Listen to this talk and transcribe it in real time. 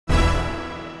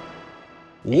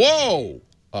Whoa!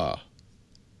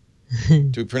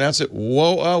 Do we pronounce it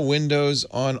WOA? Windows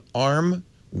on ARM?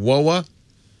 WOA?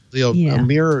 Leo, a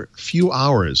mere few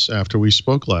hours after we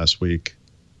spoke last week,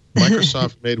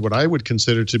 Microsoft made what I would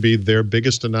consider to be their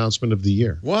biggest announcement of the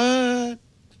year. What?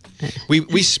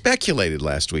 We speculated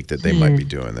last week that they might be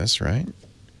doing this, right?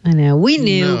 I know. We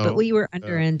knew, but we were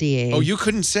under NDA. Oh, you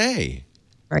couldn't say.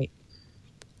 Right.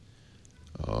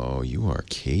 Oh, you are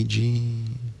cagey.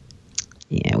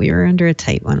 Yeah, we were under a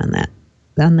tight one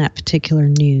on that particular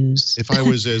news. If I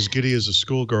was as giddy as a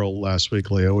schoolgirl last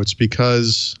week, Leo, it's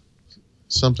because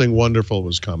something wonderful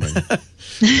was coming.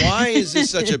 Why is this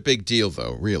such a big deal,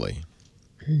 though, really?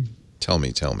 Tell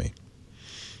me.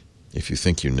 If you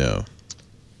think you know.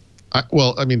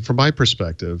 Well, I mean, from my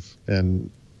perspective,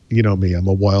 and you know me, I'm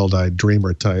a wild-eyed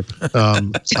dreamer type.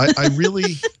 I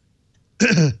really...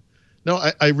 No,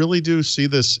 I really do see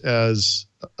this as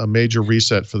a major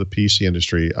reset for the PC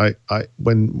industry.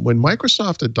 When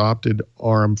Microsoft adopted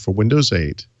ARM for Windows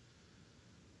 8,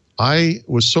 I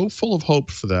was so full of hope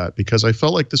for that because I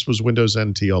felt like this was Windows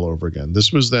NT all over again.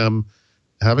 This was them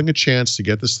having a chance to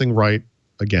get this thing right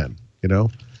again, you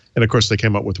know? And of course, they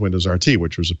came up with Windows RT,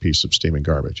 which was a piece of steaming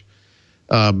garbage.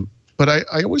 But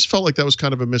I always felt like that was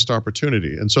kind of a missed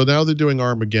opportunity. And so now they're doing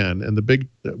ARM again. And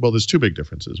there's two big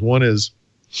differences. One is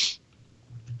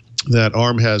that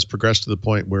ARM has progressed to the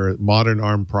point where modern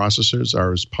ARM processors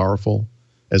are as powerful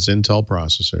as Intel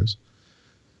processors,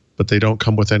 but they don't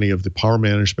come with any of the power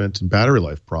management and battery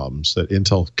life problems that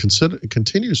Intel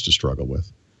continues to struggle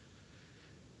with.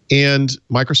 And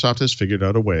Microsoft has figured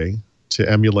out a way to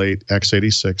emulate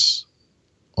x86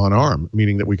 on ARM,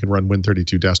 meaning that we can run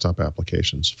Win32 desktop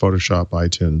applications, Photoshop,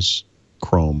 iTunes,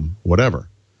 Chrome, whatever,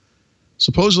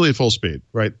 supposedly at full speed,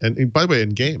 right? And by the way, in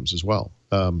games as well.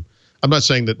 I'm not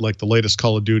saying that like the latest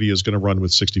Call of Duty is going to run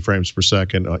with 60 frames per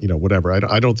second, you know, whatever.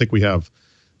 I don't think we have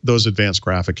those advanced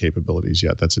graphic capabilities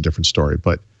yet. That's a different story.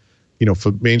 But, you know,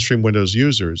 for mainstream Windows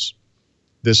users,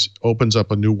 this opens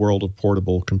up a new world of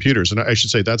portable computers. And I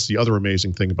should say that's the other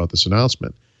amazing thing about this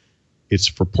announcement. It's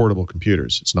for portable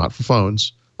computers. It's not for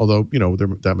phones, although, you know,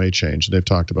 that may change. They've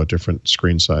talked about different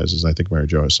screen sizes. I think Mary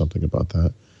Jo has something about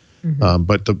that. Mm-hmm.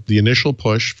 But the initial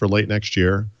push for late next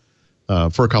year,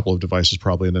 for a couple of devices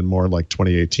probably, and then more like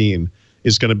 2018,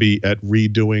 is going to be at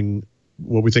redoing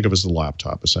what we think of as the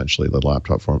laptop, essentially, the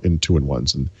laptop form in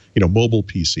 2-in-1s and, you know, mobile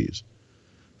PCs.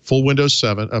 Full Windows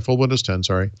 10,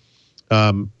 sorry.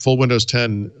 Full Windows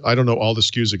 10, I don't know all the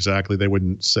SKUs exactly. They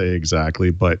wouldn't say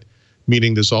exactly, but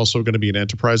meaning there's also going to be an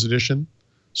enterprise edition.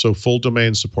 So full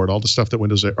domain support, all the stuff that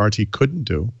Windows RT couldn't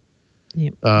do.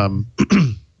 Yep. I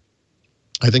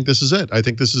think this is it. I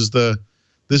think this is the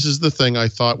thing I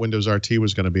thought Windows RT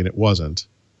was going to be, and it wasn't.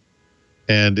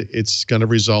 And it's going to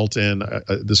result in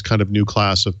this kind of new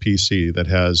class of PC that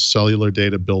has cellular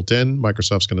data built in.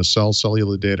 Microsoft's going to sell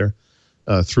cellular data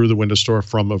through the Windows Store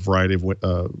from a variety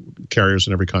of carriers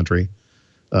in every country.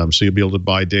 So you'll be able to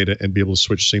buy data and be able to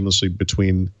switch seamlessly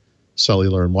between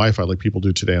cellular and Wi-Fi like people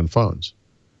do today on phones.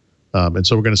 And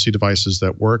so we're going to see devices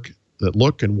that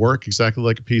look and work exactly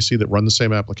like a PC, that run the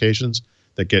same applications,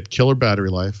 that get killer battery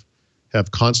life,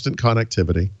 have constant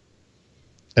connectivity,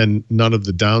 and none of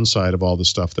the downside of all the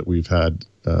stuff that we've had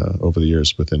over the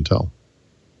years with Intel.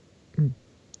 Am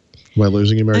I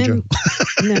losing you, Mary Jo?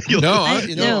 No, I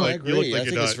agree. I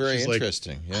think it's very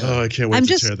interesting. Like, oh, I can't wait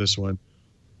to tear this one.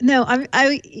 No,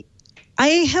 I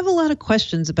have a lot of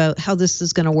questions about how this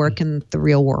is going to work in the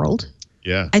real world.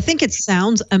 Yeah. I think it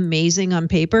sounds amazing on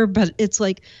paper, but it's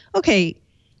like, okay,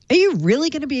 are you really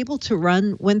going to be able to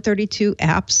run Win32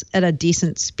 apps at a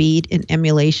decent speed in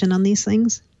emulation on these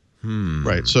things?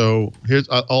 Right. So here's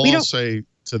all I'll say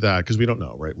to that, because we don't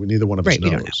know, right? Neither one of us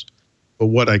knows. But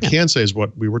what I can say is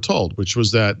what we were told, which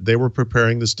was that they were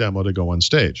preparing this demo to go on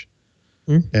stage.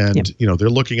 And, you know, they're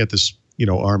looking at this, you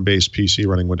know, ARM-based PC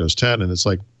running Windows 10, and it's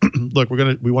like, look,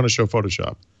 we want to show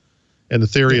Photoshop. And the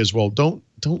theory is, well, don't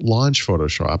launch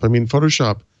Photoshop. I mean,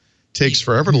 Photoshop takes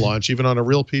forever to launch, even on a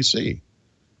real PC.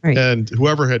 Right. And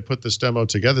whoever had put this demo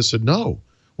together said, no,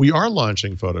 we are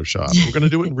launching Photoshop. We're going to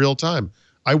do it in real time.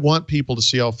 I want people to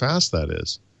see how fast that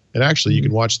is. And actually, you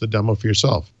can watch the demo for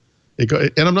yourself.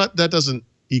 That doesn't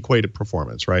equate to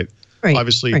performance, right?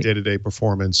 Obviously, day-to-day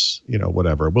performance, you know,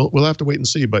 whatever. We'll have to wait and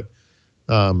see. But,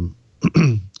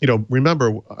 you know,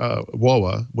 remember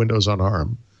WOA, Windows on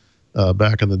ARM,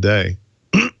 back in the day.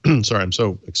 Sorry, I'm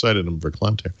so excited. I'm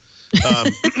verklempt here.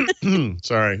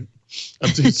 Sorry. I'm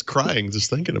just crying just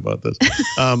thinking about this.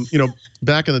 You know,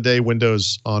 back in the day,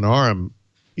 Windows on ARM,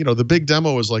 you know, the big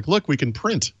demo was like, look, we can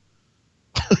print.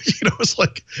 You know,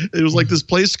 it was like this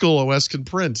Play School OS can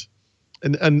print.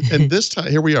 And this time,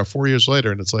 here we are 4 years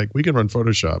later, and it's like, we can run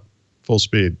Photoshop full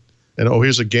speed. And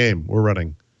here's a game we're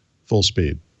running full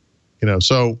speed.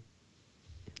 So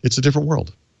it's a different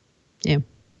world. Yeah.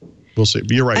 We'll see.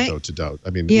 But you're right, though, to doubt.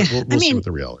 I mean, we'll see what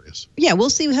the reality is. Yeah, we'll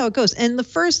see how it goes. And the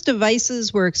first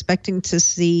devices we're expecting to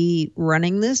see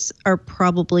running this are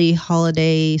probably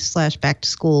holiday / back to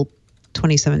school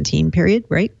 2017 period,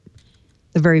 right?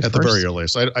 The very first. At the very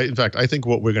earliest. In fact, I think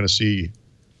what we're going to see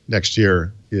next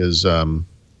year is not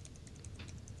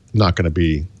going to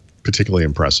be particularly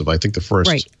impressive. I think the first.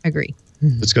 Right, agree.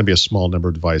 It's going to be a small number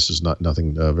of devices,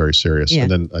 nothing very serious. Yeah.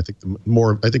 And then I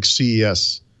think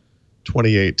CES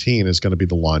 2018 is going to be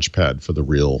the launch pad for the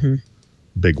real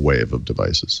big wave of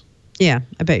devices. Yeah,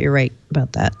 I bet you're right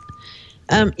about that.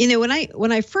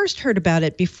 When I first heard about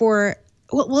it before,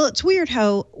 well, it's weird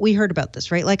how we heard about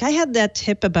this, right? Like I had that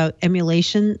tip about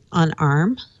emulation on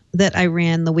ARM that I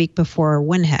ran the week before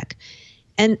WinHack.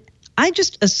 And I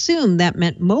just assumed that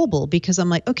meant mobile because I'm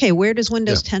like, okay, where does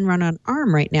Windows 10 run on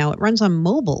ARM right now? It runs on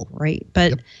mobile, right?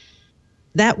 But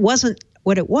that wasn't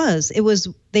what it was. It was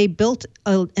they built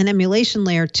an emulation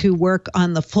layer to work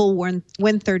on the full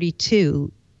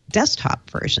Win32 desktop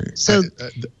version. So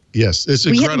yes, it's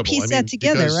incredible. We hadn't pieced that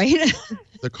together, right?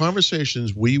 The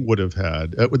conversations we would have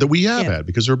had, that we have had,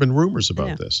 because there have been rumors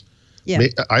about this. Yeah.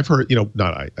 I've heard,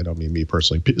 I don't mean me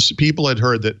personally. People had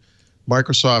heard that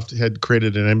Microsoft had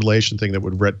created an emulation thing that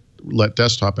would let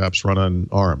desktop apps run on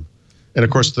ARM. And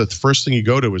of course, the first thing you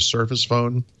go to is Surface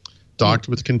Phone, docked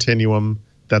with Continuum.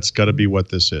 That's got to be what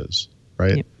this is,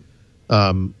 right?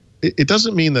 Yep. It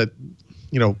doesn't mean that,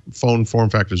 phone form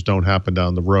factors don't happen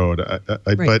down the road.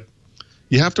 But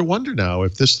you have to wonder now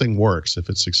if this thing works, if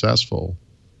it's successful.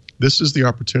 This is the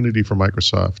opportunity for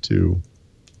Microsoft to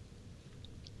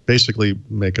basically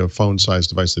make a phone-sized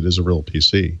device that is a real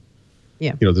PC.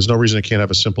 Yeah. There's no reason it can't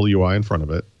have a simple UI in front of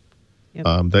it.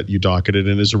 Yep. That you dock it in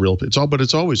and is a real. But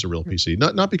it's always a real PC.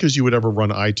 Not because you would ever run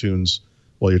iTunes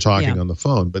while you're talking on the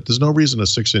phone, but there's no reason a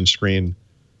 6-inch screen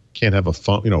can't have a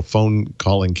phone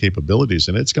calling capabilities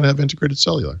in it. It's going to have integrated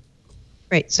cellular.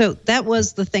 Right. So that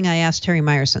was the thing I asked Terry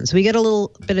Myerson. So we get a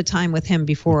little bit of time with him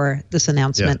before this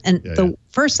announcement. The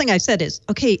first thing I said is,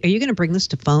 okay, are you going to bring this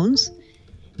to phones?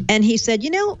 And he said,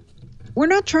 we're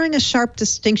not drawing a sharp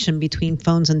distinction between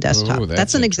phones and desktop. Oh,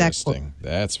 that's an exact quote.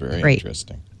 That's very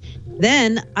interesting.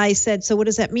 Then I said, so what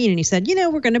does that mean? And he said,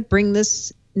 we're going to bring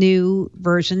this new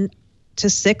version to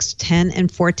 6, 10,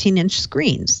 and 14-inch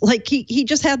screens. Like he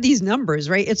just had these numbers,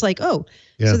 right? It's like, so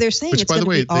they're saying Which, it's going to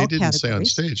be all they didn't categories. say on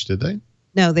stage, did they?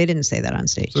 No, they didn't say that on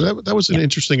stage. So that was an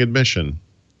interesting admission.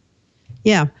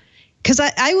 Yeah. Because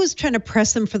I was trying to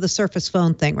press them for the Surface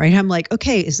Phone thing, right? I'm like,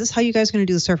 okay, is this how you guys are going to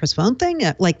do the Surface Phone thing?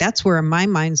 Like, that's where my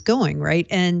mind's going, right?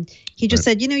 And he just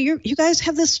said, you guys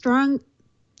have this strong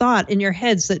thought in your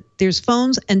heads that there's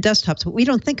phones and desktops, but we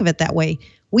don't think of it that way.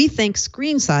 We think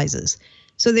screen sizes.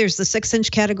 So there's the 6-inch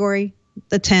category,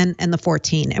 the 10, and the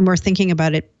 14. And we're thinking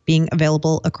about it being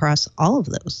available across all of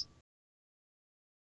those.